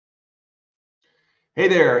Hey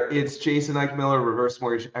there, it's Jason Eichmiller, reverse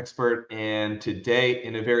mortgage expert, and today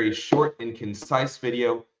in a very short and concise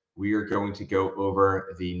video, we are going to go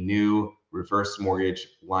over the new reverse mortgage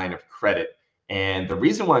line of credit. And the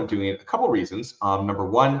reason why I'm doing it, a couple reasons. Number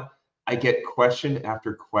one, I get question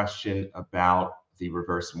after question about the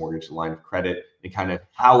reverse mortgage line of credit and kind of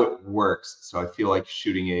how it works. So I feel like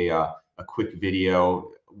shooting a quick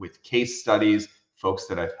video with case studies, folks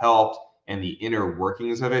that I've helped, and the inner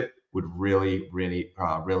workings of it would really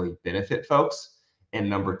benefit folks. And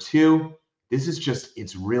number two, this is just,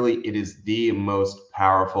 it is the most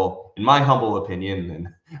powerful, in my humble opinion, and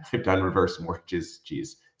I've done reverse mortgages,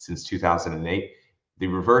 geez, since 2008. The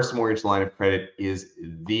reverse mortgage line of credit is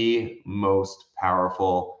the most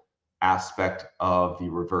powerful aspect of the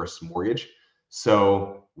reverse mortgage.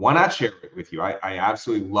 So why not share it with you? I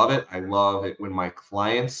absolutely love it. I love it when my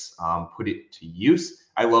clients put it to use.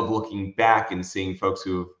 I love looking back and seeing folks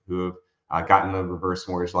who have gotten a reverse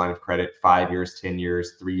mortgage line of credit 5 years, 10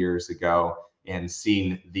 years, 3 years ago, and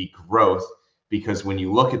seen the growth. Because when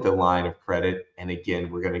you look at the line of credit, and again,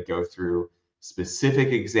 we're going to go through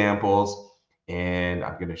specific examples, and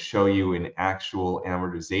I'm going to show you an actual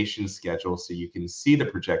amortization schedule so you can see the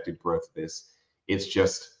projected growth of this.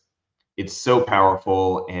 It's so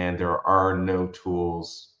powerful, and there are no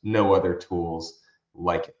other tools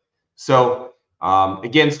like it. So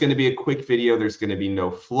again, it's going to be a quick video. There's going to be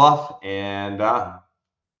no fluff, and got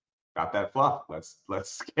that fluff.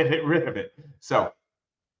 Let's get rid of it. So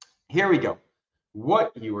here we go.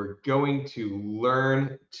 What you are going to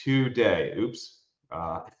learn today. Oops,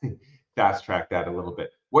 fast track that a little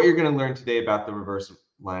bit. What you're going to learn today about the reverse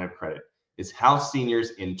line of credit is how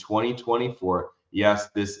seniors in 2024. Yes,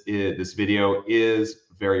 this video is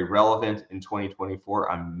very relevant in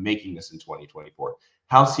 2024. I'm making this in 2024.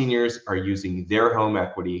 How seniors are using their home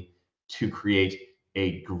equity to create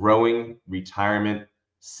a growing retirement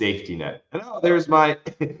safety net. And oh, there's my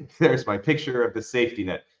there's my picture of the safety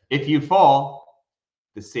net. If you fall,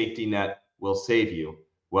 the safety net will save you.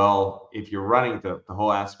 Well, if you're running the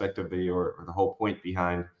whole aspect of or the whole point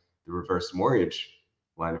behind the reverse mortgage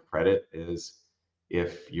line of credit is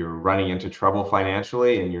if you're running into trouble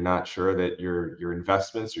financially and you're not sure that your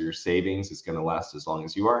investments or your savings is going to last as long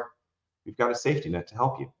as you are, we've got a safety net to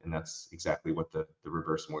help you. And that's exactly what the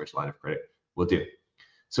reverse mortgage line of credit will do.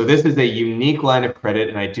 So this is a unique line of credit,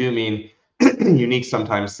 and I do mean unique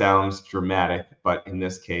sometimes sounds dramatic, but in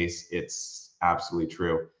this case, it's absolutely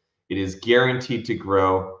true. It is guaranteed to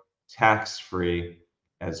grow tax-free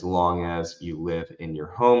as long as you live in your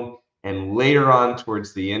home. And later on,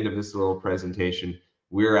 towards the end of this little presentation,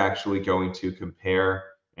 we're actually going to compare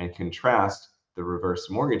and contrast the reverse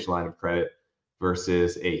mortgage line of credit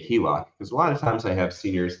versus a HELOC. Because a lot of times I have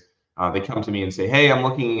seniors, they come to me and say, hey, I'm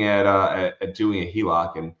looking at doing a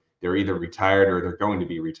HELOC, and they're either retired or they're going to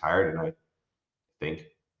be retired. And I think,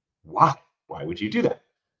 why would you do that?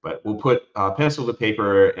 But we'll put pencil to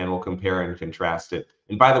paper and we'll compare and contrast it.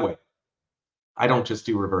 And by the way, I don't just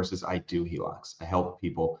do reverses, I do HELOCs. I help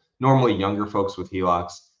people, normally younger folks with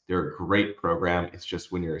HELOCs. They're a great program. It's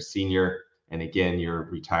just when you're a senior and again, you're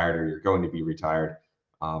retired or you're going to be retired,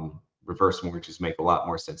 reverse mortgages make a lot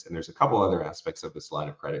more sense. And there's a couple other aspects of this line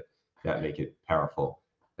of credit that make it powerful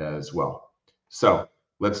as well. So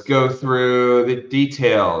let's go through the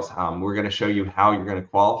details. We're going to show you how you're going to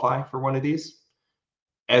qualify for one of these.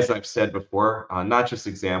 As I've said before, not just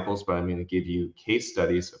examples, but I'm going to give you case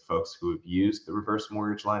studies of folks who have used the reverse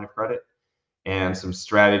mortgage line of credit and some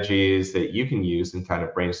strategies that you can use and kind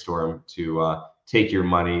of brainstorm to take your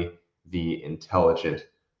money the intelligent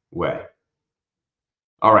way.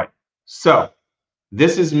 All right, so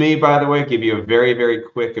this is me, by the way. Give you a very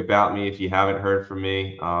quick about me if you haven't heard from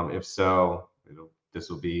me. If so, this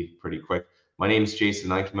will be pretty quick. My name is Jason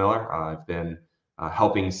Eichmiller. I've been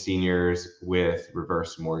helping seniors with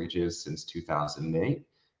reverse mortgages since 2008,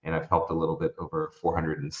 and I've helped a little bit over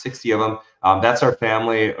 460 of them. That's our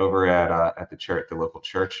family over at the church, the local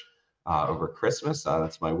church, over Christmas.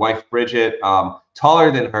 That's my wife, Bridget.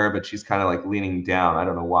 Taller than her, but she's kind of like leaning down. I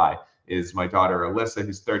don't know why. Is my daughter Alyssa,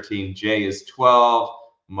 who's 13. Jay is 12.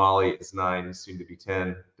 Molly is 9, soon to be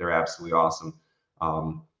 10. They're absolutely awesome.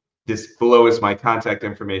 This below is my contact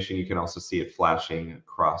information. You can also see it flashing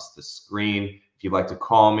across the screen. If you'd like to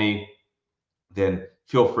call me, then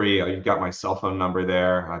feel free. You've got my cell phone number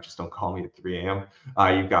there. Just don't call me at 3 a.m.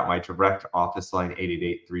 You've got my direct office line,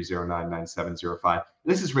 888-309-9705.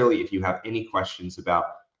 This is really if you have any questions about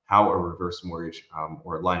how a reverse mortgage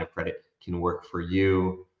or a line of credit can work for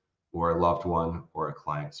you or a loved one or a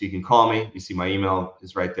client. So you can call me. You see my email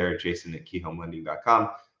is right there,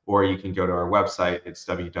 jason@keyhomelending.com, or you can go to our website. It's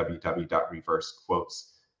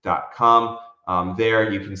www.reversequotes.com.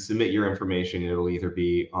 There you can submit your information. It'll either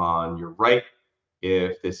be on your right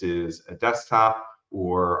if this is a desktop,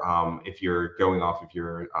 or if you're going off of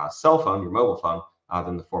your cell phone, your mobile phone,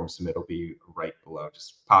 then the form submit will be right below.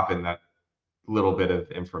 Just pop in that little bit of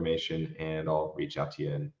information and I'll reach out to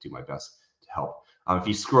you and do my best to help. If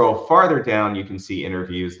you scroll farther down, you can see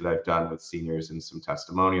interviews that I've done with seniors and some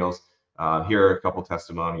testimonials. Here are a couple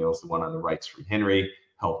testimonials. The one on the right's from Henry,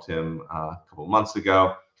 helped him a couple months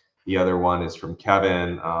ago. The other one is from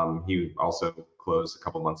Kevin. He also closed a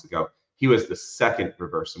couple months ago. He was the second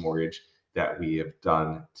reverse mortgage that we have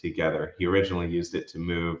done together. He originally used it to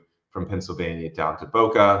move from Pennsylvania down to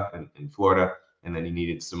Boca in Florida, and then he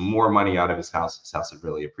needed some more money out of his house. His house had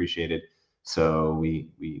really appreciated, so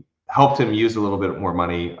we helped him use a little bit more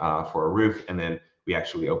money for a roof, and then we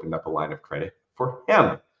actually opened up a line of credit for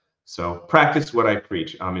him. So practice what I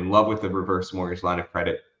preach. I'm in love with the reverse mortgage line of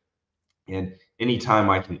credit, and anytime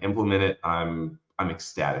I can implement it, I'm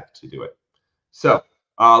ecstatic to do it. So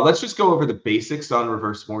let's just go over the basics on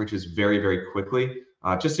reverse mortgages very, very quickly,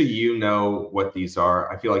 just so you know what these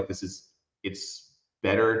are. I feel like it's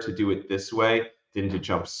better to do it this way than to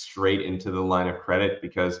jump straight into the line of credit,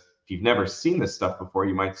 because if you've never seen this stuff before,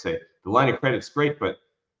 you might say, the line of credit's great, but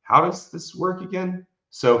how does this work again?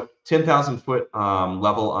 So 10,000 foot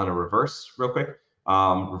level on a reverse real quick.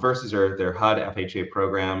 Reverses are their HUD FHA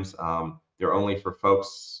programs. They're only for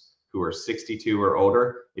folks who are 62 or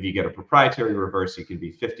older. If you get a proprietary reverse, you can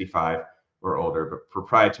be 55 or older, but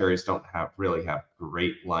proprietaries don't really have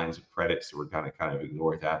great lines of credit, so we're going to kind of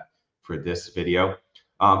ignore that for this video.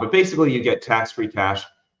 But basically, you get tax-free cash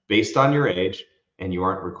based on your age, and you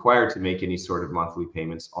aren't required to make any sort of monthly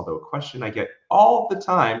payments. Although a question I get all the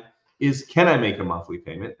time is, can I make a monthly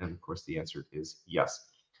payment? And of course, the answer is yes.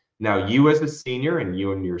 Now, you as a senior and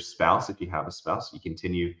you and your spouse, if you have a spouse, you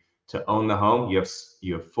continue to own the home.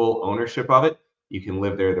 You have full ownership of it. You can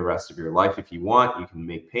live there the rest of your life if you want. You can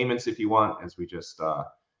make payments if you want, as we just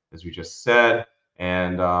said.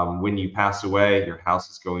 And when you pass away, your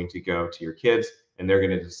house is going to go to your kids, and they're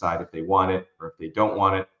going to decide if they want it or if they don't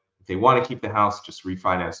want it. If they want to keep the house, just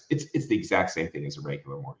refinance. It's the exact same thing as a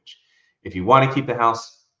regular mortgage. If you want to keep the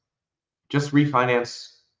house, just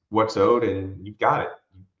refinance what's owed, and you've got it.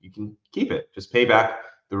 You can keep it. Just pay back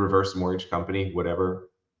the reverse mortgage company whatever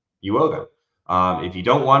you owe them. If you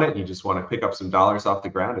don't want it, you just want to pick up some dollars off the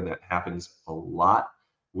ground, and that happens a lot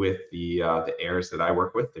with the heirs that I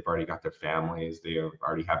work with. They've already got their families. They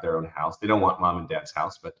already have their own house. They don't want mom and dad's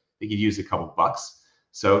house, but they could use a couple bucks.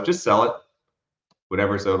 So just sell it.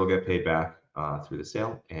 Whatever's owed will get paid back through the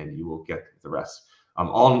sale, and you will get the rest.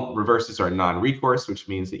 All reverses are non-recourse, which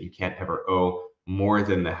means that you can't ever owe more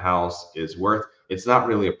than the house is worth. It's not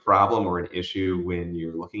really a problem or an issue when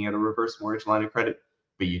you're looking at a reverse mortgage line of credit,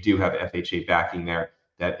 but you do have FHA backing there,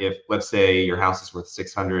 that if, let's say, your house is worth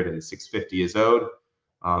 600 and 650 is owed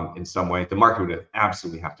in some way, the market would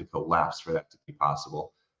absolutely have to collapse for that to be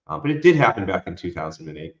possible. But it did happen back in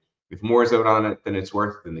 2008. If more is owed on it than it's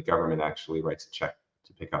worth, then the government actually writes a check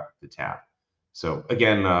to pick up the tab. So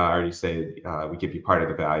again, I already say we give you part of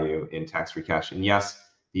the value in tax-free cash. And yes,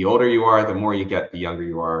 the older you are, the more you get. The younger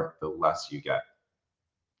you are, the less you get.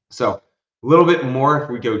 So a little bit more, if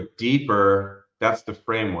we go deeper, that's the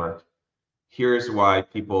framework. Here's why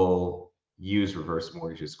people use reverse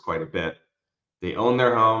mortgages quite a bit. They own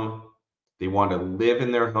their home. They want to live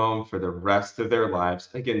in their home for the rest of their lives.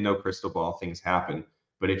 Again, no crystal ball, things happen.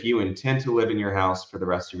 But if you intend to live in your house for the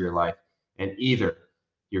rest of your life, and either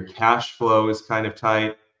your cash flow is kind of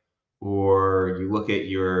tight, or you look at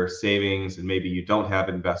your savings and maybe you don't have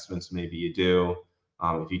investments, maybe you do.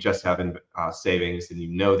 If you just have savings, then you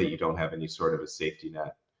know that you don't have any sort of a safety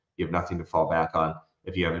net. You have nothing to fall back on.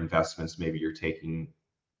 If you have investments, maybe you're taking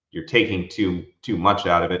too much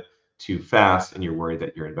out of it too fast, and you're worried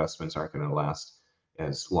that your investments aren't going to last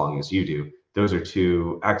as long as you do. Those are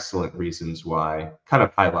two excellent reasons why, kind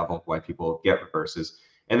of high level, why people get reverses.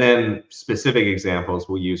 And then specific examples,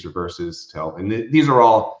 we'll use reverses to help. And these are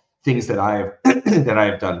all things that I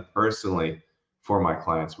have done personally for my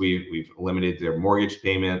clients. We've eliminated their mortgage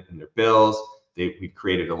payment and their bills. We've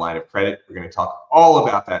created a line of credit. We're going to talk all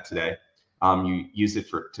about that today. You use it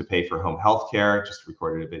to pay for home health care. Just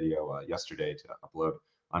recorded a video yesterday to upload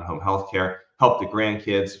on home health care. Help the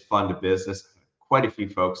grandkids, fund a business. Quite a few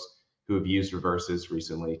folks who have used reverses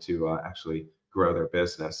recently to actually grow their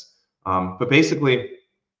business. But basically,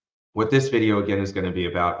 what this video again is going to be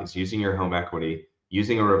about is using your home equity,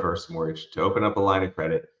 using a reverse mortgage to open up a line of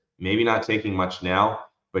credit, maybe not taking much now,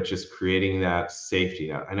 but just creating that safety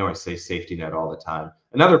net. I know I say safety net all the time.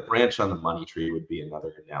 Another branch on the money tree would be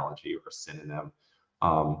another analogy or synonym.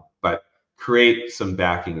 But create some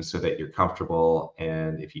backing so that you're comfortable,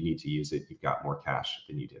 and if you need to use it, you've got more cash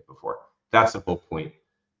than you did before. That's the whole point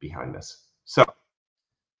behind this. So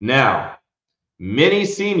now, many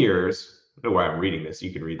seniors, I don't know why I'm reading this,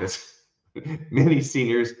 you can read this. Many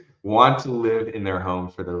seniors want to live in their home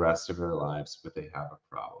for the rest of their lives, but they have a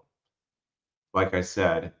problem. Like I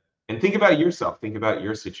said, and think about yourself, think about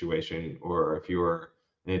your situation, or if you're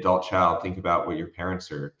an adult child, think about what your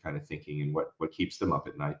parents are kind of thinking and what keeps them up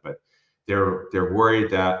at night. But they're worried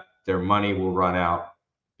that their money will run out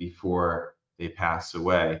before they pass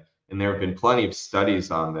away. And there have been plenty of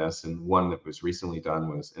studies on this, and one that was recently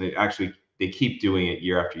done was, and it actually they keep doing it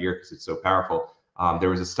year after year because it's so powerful. There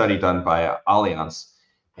was a study done by Allianz,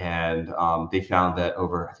 and they found that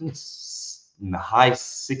over, I think it's in the high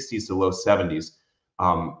 60s to low 70s,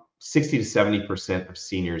 60 to 70% of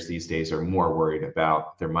seniors these days are more worried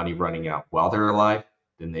about their money running out while they're alive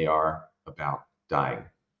than they are about dying.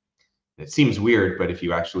 It seems weird, but if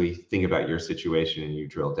you actually think about your situation and you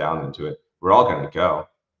drill down into it, we're all going to go.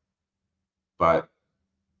 But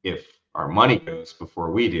if our money goes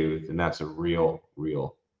before we do, then that's a real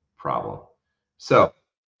problem. So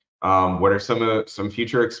what are some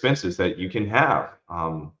future expenses that you can have?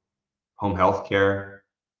 Home health care.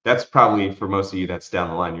 That's probably, for most of you, that's down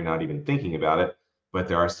the line. You're not even thinking about it. But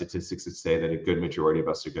there are statistics that say that a good majority of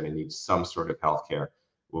us are going to need some sort of health care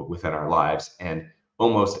within our lives. And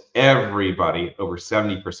almost everybody, over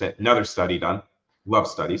 70%, another study done, love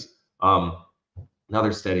studies,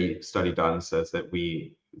 another study done says that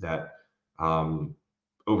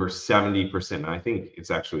over 70%, and I think it's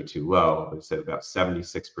actually too low, it said about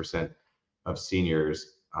 76% of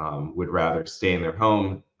seniors would rather stay in their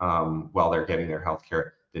home while they're getting their health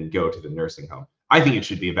care than go to the nursing home. I think it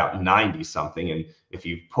should be about 90 something. And if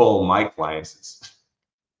you pull my clients, it's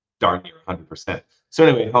darn near 100%. So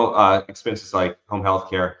anyway, expenses like home health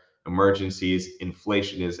care, emergencies,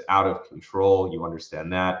 inflation is out of control. You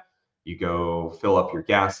understand that. You go fill up your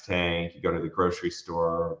gas tank, you go to the grocery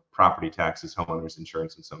store, property taxes, homeowners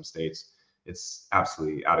insurance in some states. It's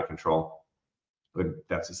absolutely out of control. But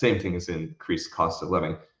that's the same thing as increased cost of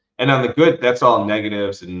living. And on the good, that's all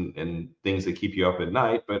negatives and things that keep you up at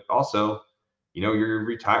night. But also, you're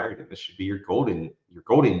retired, and this should be your golden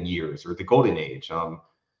years, or the golden age.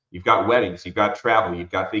 You've got weddings, you've got travel,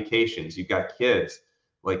 you've got vacations, you've got kids,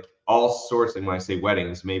 like all sorts. And when I say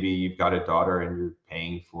weddings, maybe you've got a daughter and you're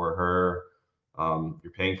paying for her.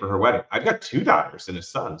 Wedding. I've got 2 daughters and a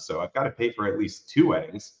son, so I've got to pay for at least 2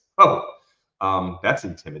 weddings. That's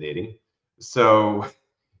intimidating. So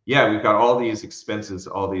yeah, we've got all these expenses,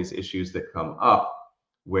 all these issues that come up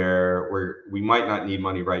where we might not need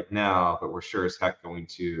money right now, but we're sure as heck going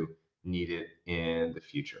to need it in the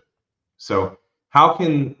future. So how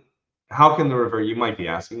can the reverse, you might be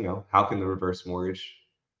asking, how can the reverse mortgage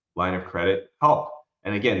line of credit help?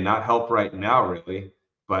 And again, not help right now really,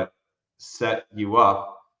 but set you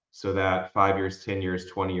up so that 5 years, 10 years,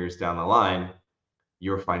 20 years down the line,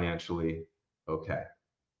 you're financially okay.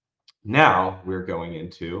 Now we're going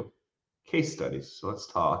into case studies. So let's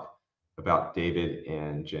talk about David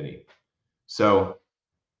and Jenny. So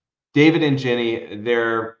David and Jenny,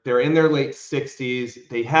 they're in their late 60s.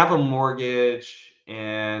 They have a mortgage,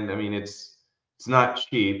 and I mean it's not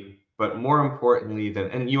cheap, but more importantly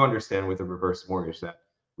and you understand with a reverse mortgage that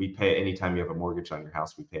we pay anytime you have a mortgage on your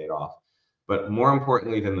house, we pay it off. But more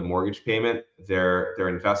importantly than the mortgage payment, their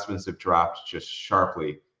investments have dropped just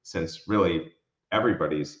sharply since really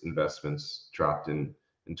everybody's investments dropped in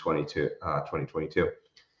 2022.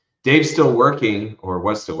 Dave's still working, or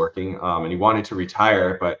was still working, and he wanted to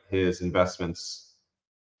retire, but his investments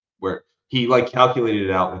he calculated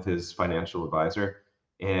it out with his financial advisor,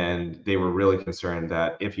 and they were really concerned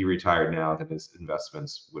that if he retired now, then his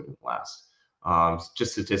investments wouldn't last.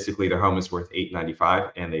 Just statistically, their home is worth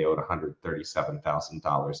 $895, and they owed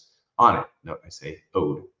 $137,000 on it. Note I say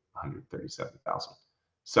owed $137,000.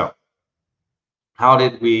 So how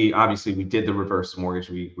did we? Obviously, we did the reverse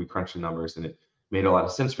mortgage. We crunched the numbers, and it made a lot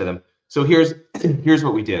of sense for them. So here's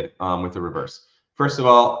what we did with the reverse. First of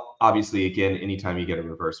all, obviously, again, anytime you get a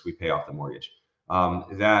reverse, we pay off the mortgage.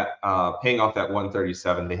 Paying off that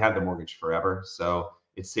 $137,000, they had the mortgage forever, so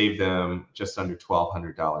it saved them just under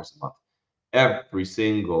 $1,200 a month, every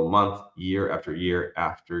single month, year after year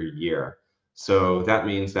after year. So that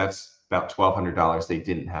means that's about $1,200 they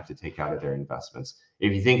didn't have to take out of their investments.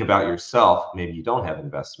 If you think about yourself, maybe you don't have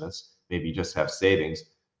investments, maybe you just have savings.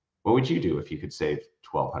 What would you do if you could save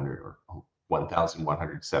 $1,200 or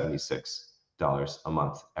 $1,176 a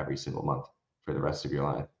month every single month for the rest of your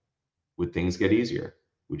life? Would things get easier?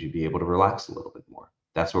 Would you be able to relax a little bit more?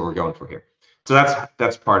 That's what we're going for here. So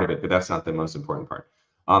that's part of it, but that's not the most important part.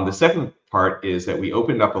 The second part is that we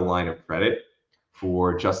opened up a line of credit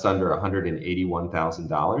for just under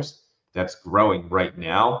 $181,000. That's growing right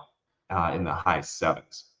now in the high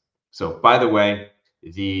sevens. So by the way,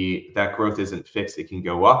 that growth isn't fixed. It can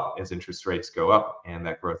go up as interest rates go up, and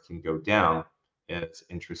that growth can go down as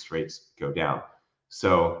interest rates go down.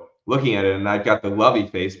 So looking at it, and I've got the lovey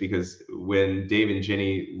face because when Dave and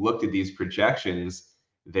Ginny looked at these projections,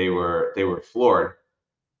 they were floored.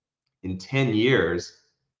 In 10 years,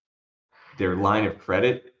 their line of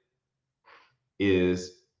credit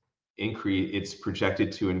it's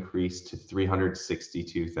projected to increase to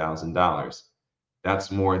 $362,000. That's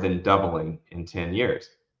more than doubling in 10 years.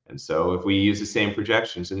 And so if we use the same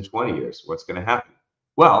projections in 20 years, what's going to happen?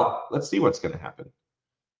 Well, let's see what's going to happen.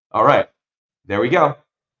 All right, there we go.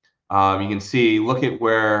 You can see, look at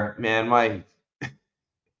where, man, I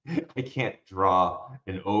can't draw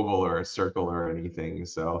an oval or a circle or anything,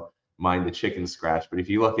 so mind the chicken scratch. But if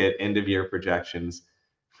you look at end of year projections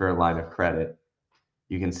for a line of credit,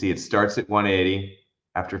 you can see it starts at 180.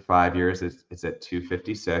 After 5 years, it's at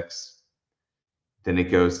 256. Then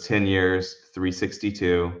it goes 10 years,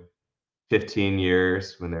 362. 15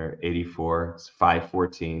 years, when they're 84, it's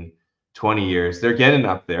 514. 20 years, they're getting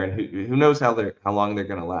up there, and who knows how long they're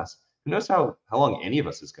going to last? Who knows how long any of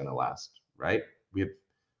us is going to last, right? We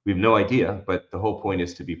have no idea, but the whole point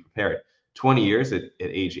is to be prepared. 20 years at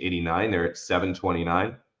age 89, they're at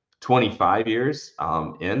 729. 25 years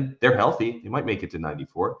in, they're healthy. They might make it to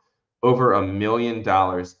 94. Over $1 million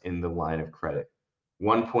in the line of credit,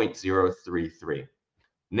 1.033.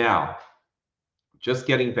 Now, just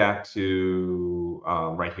getting back to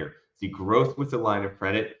right here, the growth with the line of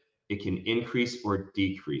credit, it can increase or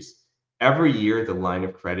decrease. Every year, the line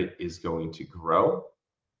of credit is going to grow.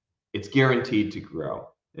 It's guaranteed to grow.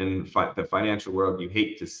 In the financial world, you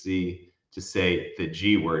hate to say the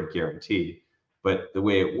G word, guaranteed. But the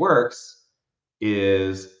way it works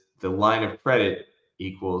is the line of credit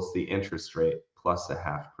equals the interest rate plus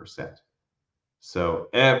 0.5%. So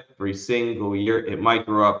every single year, it might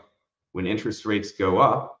grow up. When interest rates go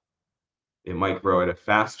up, it might grow at a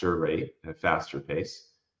faster rate, at a faster pace.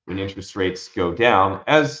 When interest rates go down,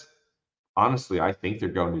 as honestly I think they're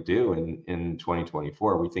going to do in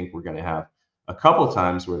 2024, we think we're going to have a couple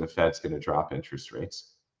times where the Fed's going to drop interest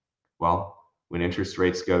rates. Well, when interest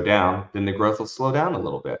rates go down, then the growth will slow down a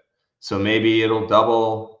little bit. So maybe it'll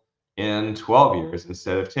double in 12 years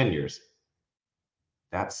instead of 10 years.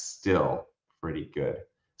 That's still pretty good.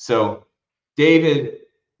 So David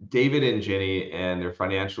and Ginny and their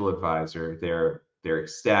financial advisor, they're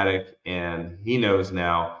ecstatic, and he knows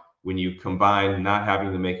now when you combine not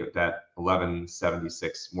having to make that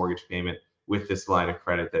 1176 mortgage payment with this line of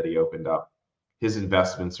credit that he opened up, his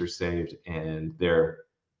investments are saved, and they're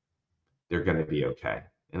going to be okay.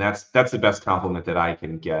 And that's the best compliment that I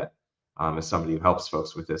can get as somebody who helps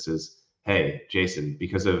folks with this is, hey, Jason,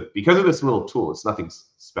 because of this little tool, it's nothing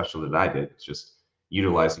special that I did. It's just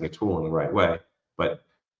utilizing a tool in the right way. But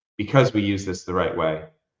because we use this the right way,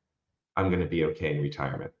 I'm going to be okay in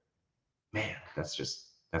retirement. Man, that's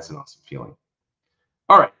an awesome feeling.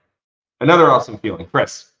 All right, another awesome feeling,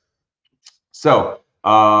 Chris. So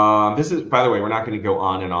this is, by the way, we're not going to go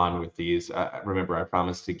on and on with these. Remember, I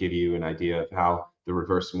promised to give you an idea of how the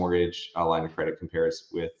reverse mortgage line of credit compares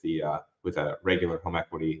with a regular home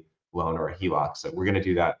equity loan or a HELOC. So we're going to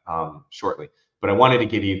do that shortly. But I wanted to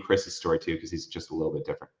give you Chris's story too, because he's just a little bit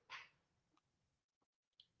different.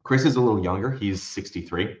 Chris is a little younger. He's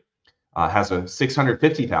 63, has a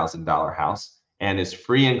 $650,000 house, and is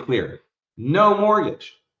free and clear. No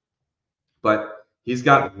mortgage. But he's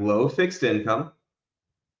got low fixed income.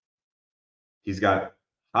 He's got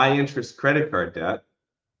high interest credit card debt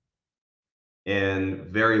and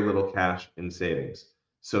very little cash in savings.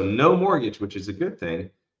 So no mortgage, which is a good thing.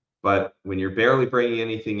 But when you're barely bringing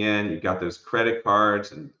anything in, you've got those credit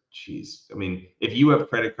cards, and geez, I mean, if you have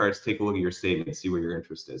credit cards, take a look at your statement, see where your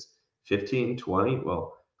interest is. 15, 20.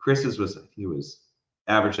 Well, Chris's was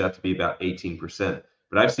averaged out to be about 18%,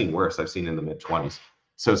 but I've seen worse. I've seen in the mid 20s.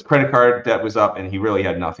 So his credit card debt was up, and he really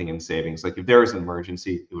had nothing in savings. Like if there was an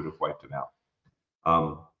emergency, it would have wiped him out.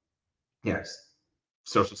 Yes,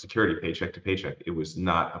 Social Security, paycheck to paycheck. It was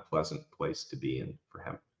not a pleasant place to be in for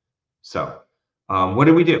him. So what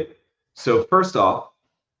did we do? So first off,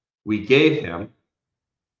 we gave him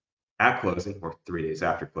at closing, or 3 days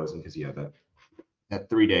after closing, because you have that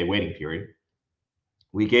 3-day waiting period,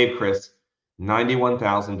 we gave Chris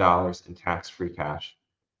 $91,000 in tax-free cash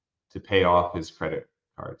to pay off his credit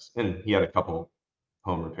cards. And he had a couple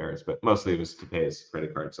home repairs, but mostly it was to pay his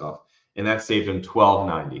credit cards off. And that saved him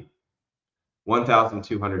 $1,290,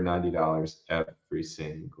 $1,290 every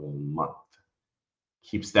single month.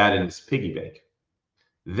 keeps that in his piggy bank.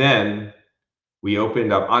 Then we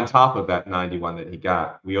opened up, on top of that 91 that he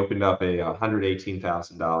got, we opened up a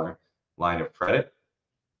 $118,000 line of credit.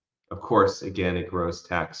 Of course, again, it grows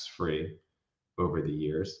tax-free over the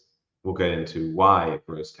years. We'll get into why it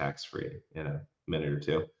grows tax-free in a minute or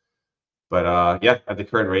two. But yeah, at the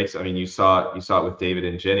current rates, I mean, you saw it with David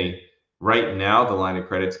and Jenny. Right now, the line of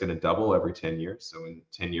credit is going to double every 10 years. So in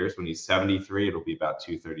 10 years, when he's 73, it'll be about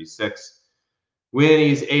 236. When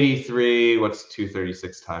he's 83, what's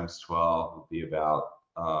 236 times 12? Would be about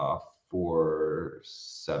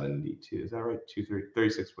 472. Is that right?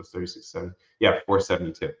 236 plus 36, 70. Yeah,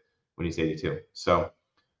 472 when he's 82. So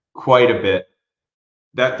quite a bit.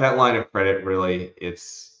 That line of credit really,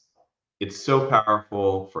 it's so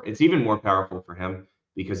powerful it's even more powerful for him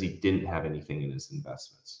because he didn't have anything in his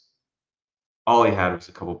investments. All he had was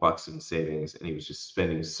a couple bucks in savings, and he was just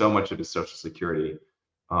spending so much of his Social Security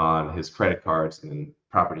on his credit cards, and then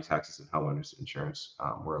property taxes and homeowners insurance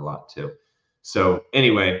were a lot too. So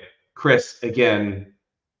anyway, Chris, again,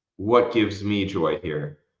 what gives me joy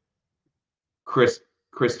here? Chris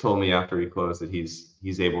told me after he closed that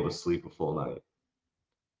he's able to sleep a full night,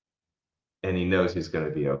 and he knows he's going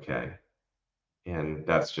to be okay. And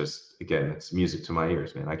that's just, again, it's music to my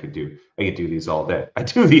ears, man. I could do these all day. I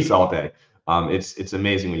do these all day. It's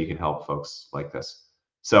amazing when you can help folks like this.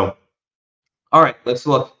 So, all right, let's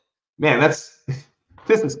look. Man, this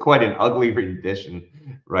is quite an ugly rendition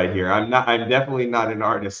right here. I'm definitely not an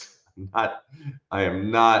artist. I am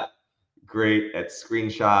not great at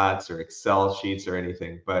screenshots or Excel sheets or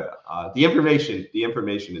anything, but the information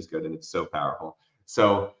is good, and it's so powerful.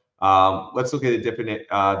 So let's look at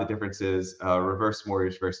the differences, reverse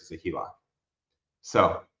mortgage versus a HELOC.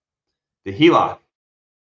 So the HELOC,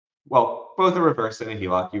 well, both a reverse and a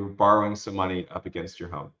HELOC, you're borrowing some money up against your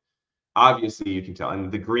home. Obviously, you can tell,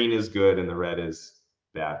 and the green is good and the red is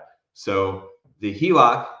bad. So the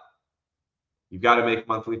HELOC, you've got to make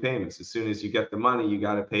monthly payments. As soon as you get the money, you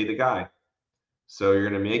got to pay the guy. So you're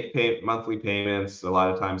going to make monthly payments. A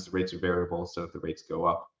lot of times the rates are variable. So if the rates go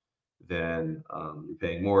up, then you're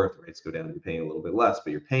paying more. If the rates go down, you're paying a little bit less,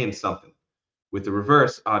 but you're paying something. With the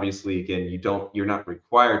reverse, obviously, again, you're not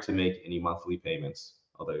required to make any monthly payments,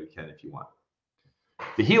 although you can if you want.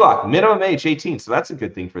 The HELOC, minimum age 18. So that's a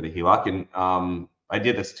good thing for the HELOC. And I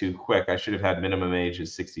did this too quick. I should have had minimum age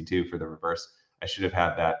is 62 for the reverse. I should have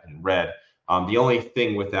had that in red. The only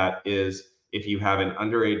thing with that is if you have an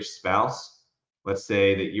underage spouse, let's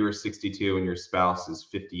say that you are 62 and your spouse is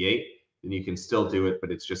 58, then you can still do it,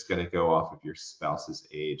 but it's just going to go off of your spouse's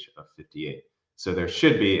age of 58. So there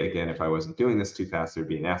should be, again, if I wasn't doing this too fast, there'd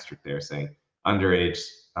be an asterisk there saying underage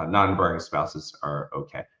non-borrowing spouses are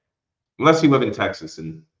okay. Unless you live in Texas,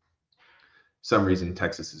 and some reason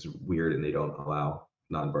Texas is weird and they don't allow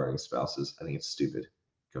non-borrowing spouses. I think it's stupid.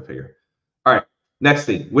 Go figure. All right, next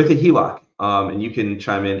thing, with a HELOC, and you can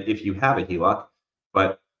chime in if you have a HELOC,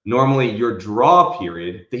 but normally your draw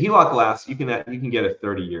period, the HELOC lasts, you can get a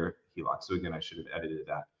 30-year HELOC. So again, I should have edited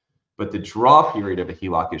that. But the draw period of a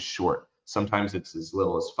HELOC is short. Sometimes it's as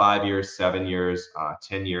little as 5 years, 7 years,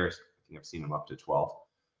 10 years. I think I've seen them up to 12.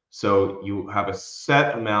 So you have a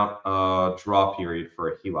set amount of draw period for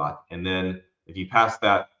a HELOC. And then if you pass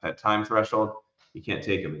that time threshold, you can't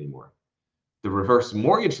take them anymore. The reverse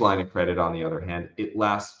mortgage line of credit, on the other hand, it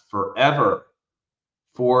lasts forever,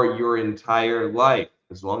 for your entire life.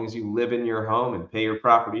 As long as you live in your home and pay your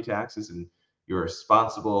property taxes and you're a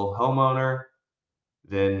responsible homeowner,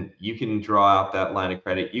 then you can draw out that line of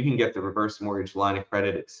credit. You can get the reverse mortgage line of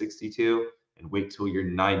credit at 62 and wait till you're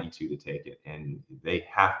 92 to take it, and they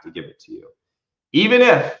have to give it to you. Even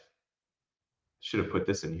if, should have put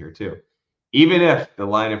this in here too, even if the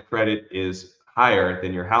line of credit is higher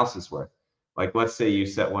than your house is worth. Like let's say you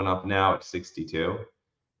set one up now at 62,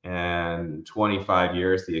 and 25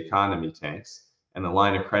 years the economy tanks and the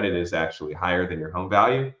line of credit is actually higher than your home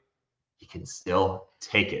value, you can still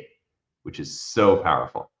take it, which is so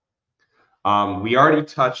powerful. We already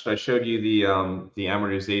touched, I showed you the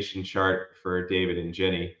amortization chart for David and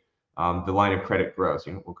Jenny. The line of credit grows.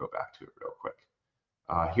 We'll go back to it real quick.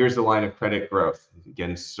 Here's the line of credit growth.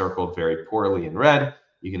 Again, circled very poorly in red.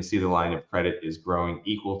 You can see the line of credit is growing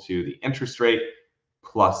equal to the interest rate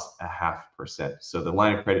plus 0.5%. So the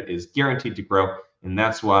line of credit is guaranteed to grow. And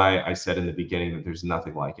that's why I said in the beginning that there's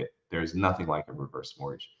nothing like it. There's nothing like a reverse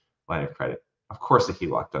mortgage line of credit. Of course, a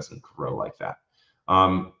HELOC doesn't grow like that.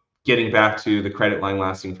 Getting back to the credit line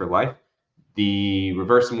lasting for life, the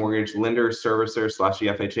reverse mortgage lender, servicer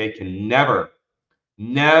 / FHA can never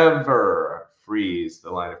freeze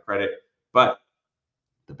the line of credit, but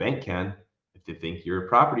the bank can. If they think your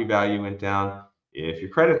property value went down, if your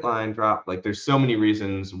credit line dropped. Like, there's so many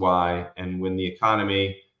reasons why. And when the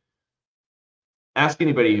economy, ask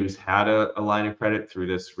anybody who's had a line of credit through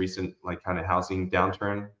this recent, like, kind of housing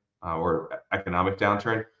downturn or economic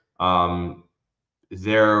downturn.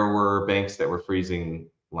 There were banks that were freezing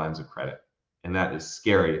lines of credit, and that is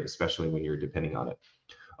scary, especially when you're depending on it.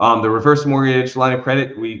 The reverse mortgage line of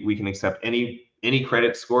credit, we can accept any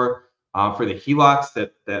credit score. For the HELOCs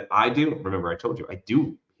that I do, remember I told you I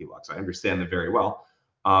do HELOCs. I understand them very well.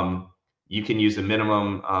 You can use a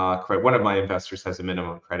minimum credit. One of my investors has a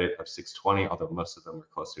minimum credit of 620, although most of them are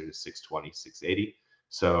closer to 620, 680.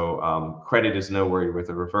 So credit is no worry with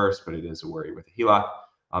a reverse, but it is a worry with a HELOC.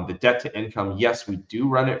 The debt to income, yes, we do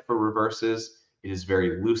run it for reverses. It is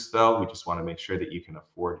very loose, though. We just want to make sure that you can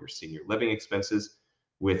afford your senior living expenses.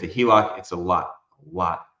 With a HELOC, it's a lot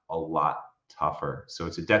tougher. So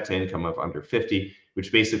it's a debt to income of under 50,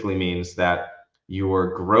 which basically means that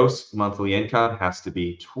your gross monthly income has to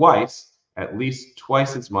be at least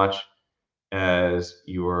twice as much as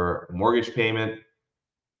your mortgage payment,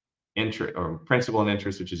 interest or principal and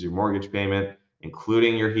interest, which is your mortgage payment,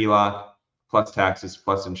 including your HELOC, plus taxes,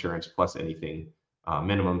 plus insurance, plus anything,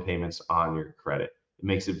 minimum payments on your credit. It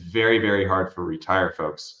makes it very, very hard for retired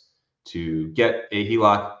folks to get a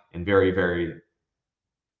HELOC, and very, very, I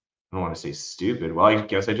don't want to say stupid. Well, I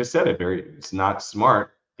guess I just said it. It's not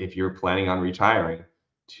smart if you're planning on retiring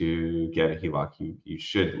to get a HELOC. You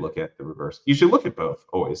should look at the reverse. You should look at both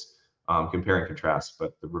always, compare and contrast,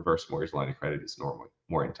 but the reverse mortgage line of credit is normally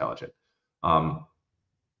more intelligent. And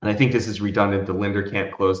I think this is redundant. The lender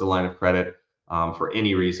can't close the line of credit for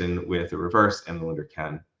any reason with a reverse, and the lender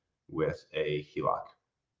can with a HELOC.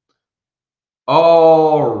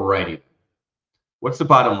 Alrighty. What's the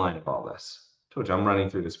bottom line of all this? I told you I'm running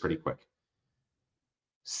through this pretty quick.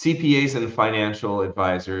 CPAs and financial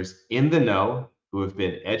advisors in the know who have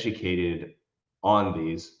been educated on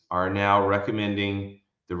these are now recommending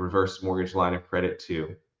the reverse mortgage line of credit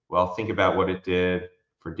too. Well, think about what it did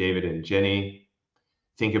for David and Jenny.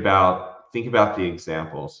 Think about the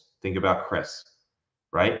examples. Think about Chris,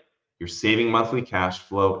 right? You're saving monthly cash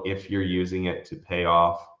flow if you're using it to pay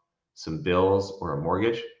off some bills or a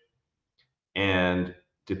mortgage. And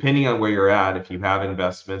depending on where you're at, if you have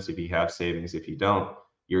investments, if you have savings, if you don't,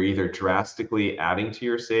 you're either drastically adding to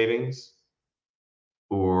your savings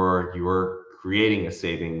or you're creating a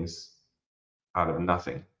savings out of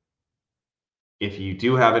nothing. If you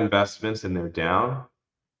do have investments and they're down,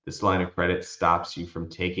 this line of credit stops you from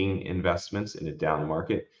taking investments in a down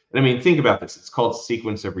market. And I mean, think about this. It's called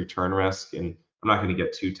sequence of return risk. And I'm not going to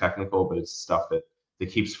get too technical, but it's stuff that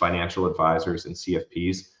keeps financial advisors and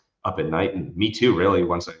CFPs up at night. And me too, really,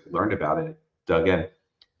 once I learned about it, dug in.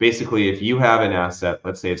 Basically, if you have an asset,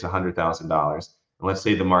 let's say it's $100,000, and let's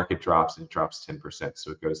say the market drops and it drops 10%, so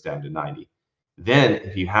it goes down to 90. Then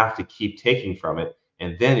if you have to keep taking from it,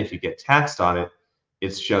 and then if you get taxed on it,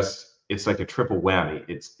 it's like a triple whammy.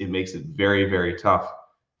 It makes it very, very tough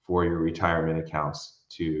for your retirement accounts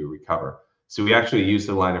to recover. So we actually use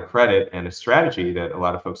the line of credit, and a strategy that a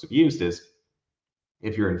lot of folks have used is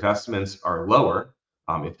if your investments are lower,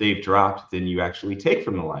 if they've dropped, then you actually take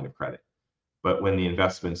from the line of credit. But when the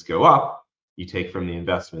investments go up, you take from the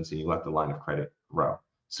investments and you let the line of credit grow.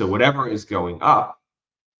 So whatever is going up,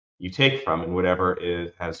 you take from, and whatever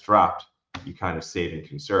has dropped, you kind of save and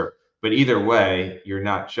conserve. But either way, you're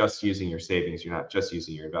not just using your savings, you're not just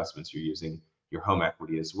using your investments, you're using your home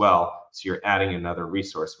equity as well. So you're adding another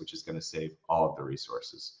resource, which is going to save all of the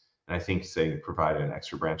resources. And I think saying provide an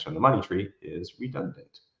extra branch on the money tree is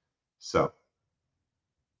redundant. So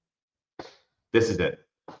this is it.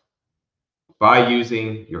 By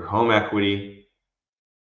using your home equity,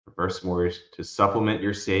 reverse mortgage to supplement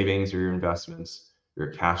your savings or your investments,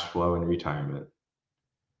 your cash flow in retirement,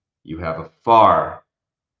 you have a far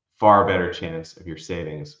better chance of your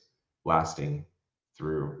savings lasting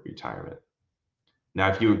through retirement. Now,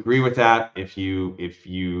 if you agree with that, if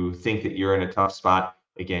you think that you're in a tough spot,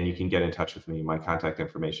 again, you can get in touch with me. My contact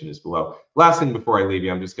information is below. Last thing before I leave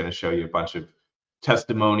you, I'm just going to show you a bunch of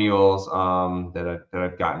testimonials that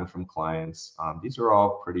I've gotten from clients. These are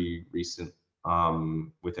all pretty recent,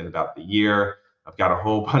 within about the year. I've got a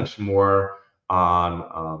whole bunch more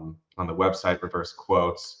on the website, Reverse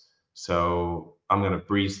Quotes. So I'm going to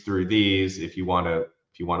breeze through these. If you want to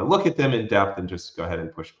look at them in depth, then just go ahead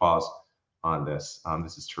and push pause on this.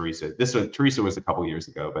 This is Teresa. Teresa was a couple years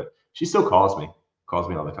ago, but she still calls me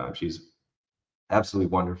all the time. She's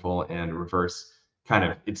absolutely wonderful, and Reverse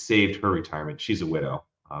it saved her retirement. She's a widow,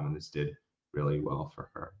 and this did really well for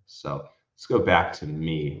her. So let's go back to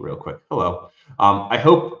me real quick. Hello. I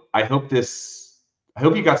hope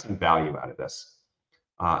you got some value out of this.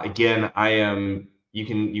 Again, you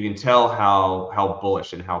can tell how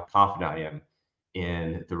bullish and how confident I am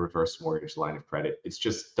in the reverse mortgage line of credit.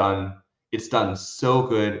 It's done so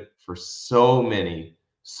good for so many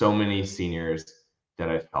seniors that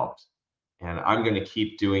I've helped. And I'm going to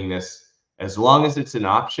keep doing this as long as it's an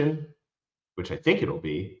option, which I think it'll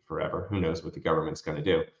be forever. Who knows what the government's going to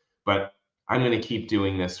do? But I'm going to keep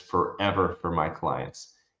doing this forever for my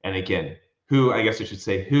clients. And again, I guess I should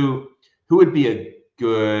say, who would be a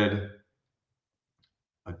good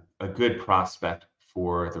prospect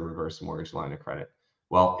for the reverse mortgage line of credit?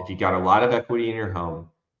 Well, if you got a lot of equity in your home,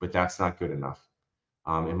 but that's not good enough.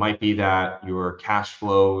 It might be that your cash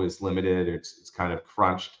flow is limited, or it's kind of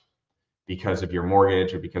crunched because of your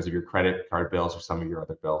mortgage or because of your credit card bills or some of your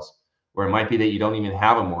other bills. Or it might be that you don't even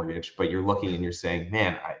have a mortgage, but you're looking and you're saying,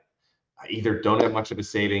 man, I either don't have much of a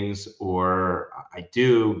savings, or I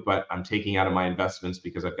do, but I'm taking out of my investments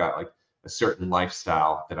because I've got like a certain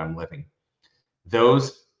lifestyle that I'm living.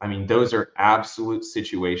 Those are absolute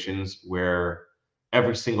situations where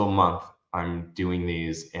every single month I'm doing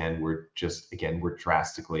these, and we're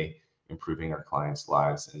drastically improving our clients'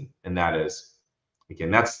 lives. And that is,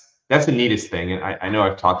 again, that's the neatest thing. And I know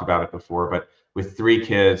I've talked about it before, but with 3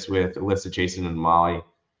 kids, with Alyssa, Jason, and Molly,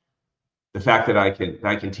 the fact that I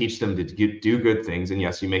can teach them to do good things. And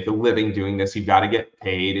yes, you make a living doing this. You've got to get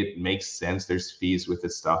paid. It makes sense. There's fees with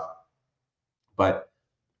this stuff. But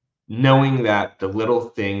knowing that the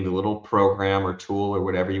little program or tool or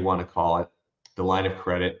whatever you want to call it, the line of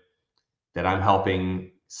credit that I'm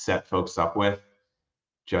helping set folks up with,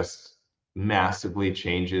 just massively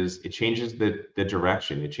changes the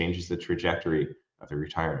direction. It changes the trajectory of their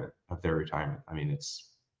retirement. I mean, it's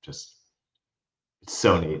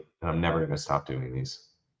so neat, and I'm never going to stop doing these.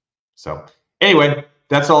 So anyway,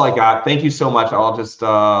 that's all I got. Thank you so much. I'll just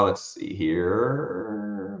let's see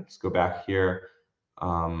here. Let's go back here.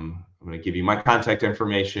 I'm going to give you my contact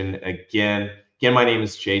information again. My name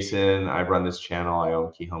is Jason. I run this channel. I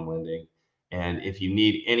own Key Home Lending. And if you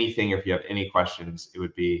need anything, or if you have any questions, it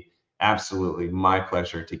would be absolutely my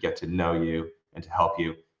pleasure to get to know you and to help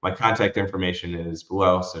you. My contact information is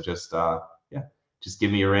below. So just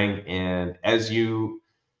give me a ring. And as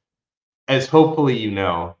hopefully you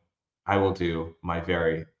know, I will do my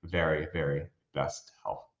very, very, very best to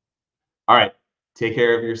help. All right. Take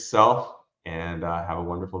care of yourself, and have a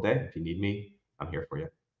wonderful day. If you need me, I'm here for you.